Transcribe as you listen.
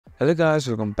Hello guys,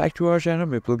 welcome back to our channel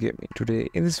Maple Gaming. Today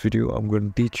in this video I'm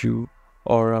going to teach you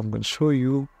or I'm going to show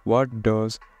you what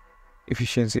does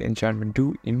efficiency enchantment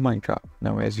do in Minecraft.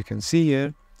 Now as you can see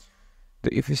here,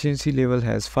 the efficiency level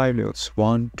has 5 levels: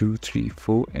 1, 2, 3,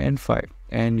 4 and 5,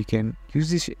 and you can use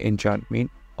this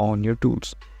enchantment on your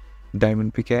tools: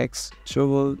 diamond pickaxe,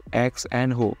 shovel, axe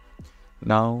and hoe.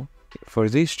 Now for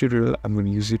this tutorial I'm going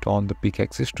to use it on the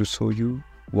pickaxes to show you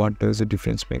what does the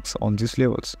difference makes on these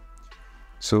levels.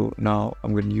 So now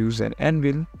I'm going to use an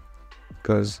anvil,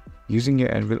 because using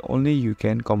your anvil only you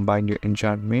can combine your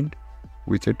enchantment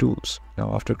with your tools.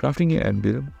 Now after crafting your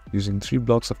anvil using 3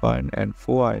 blocks of iron and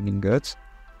 4 iron ingots,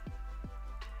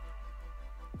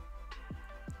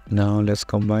 now let's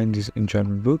combine these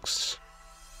enchantment books: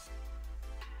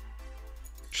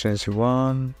 efficiency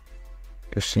 1,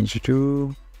 efficiency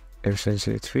 2,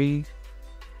 efficiency 3,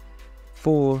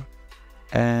 4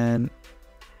 and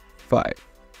 5.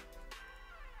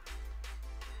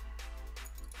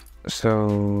 So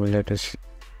let us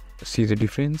see the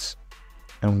difference.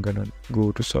 I'm gonna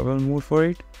go to survival mode for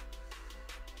it.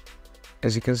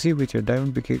 As you can see, with your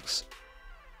diamond pickaxe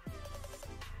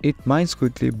it mines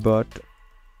quickly, but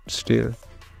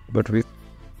with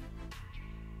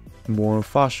more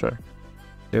faster.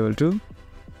 Level 2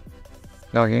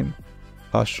 again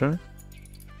faster.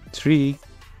 3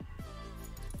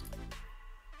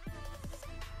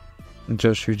 you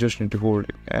just need to hold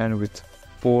it, and with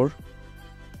 4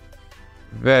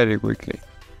 very quickly,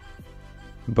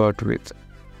 but with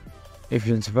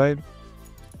efficiency 5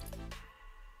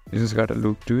 you just gotta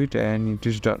look to it and it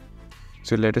is done.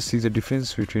 So let us see the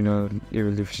difference between a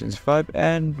level efficiency 5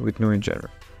 and with no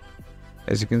enchantment.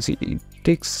 As you can see, it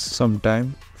takes some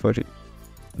time for a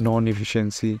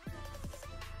non-efficiency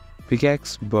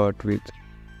pickaxe, but with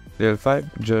level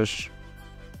 5 just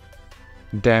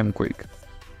damn quick.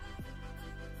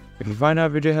 If you find our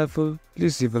video helpful,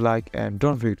 please leave a like and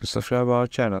don't forget to subscribe our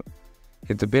channel.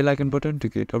 Hit the bell icon button to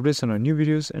get updates on our new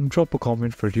videos and drop a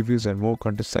comment for reviews and more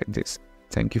contents like this.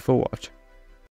 Thank you for watching.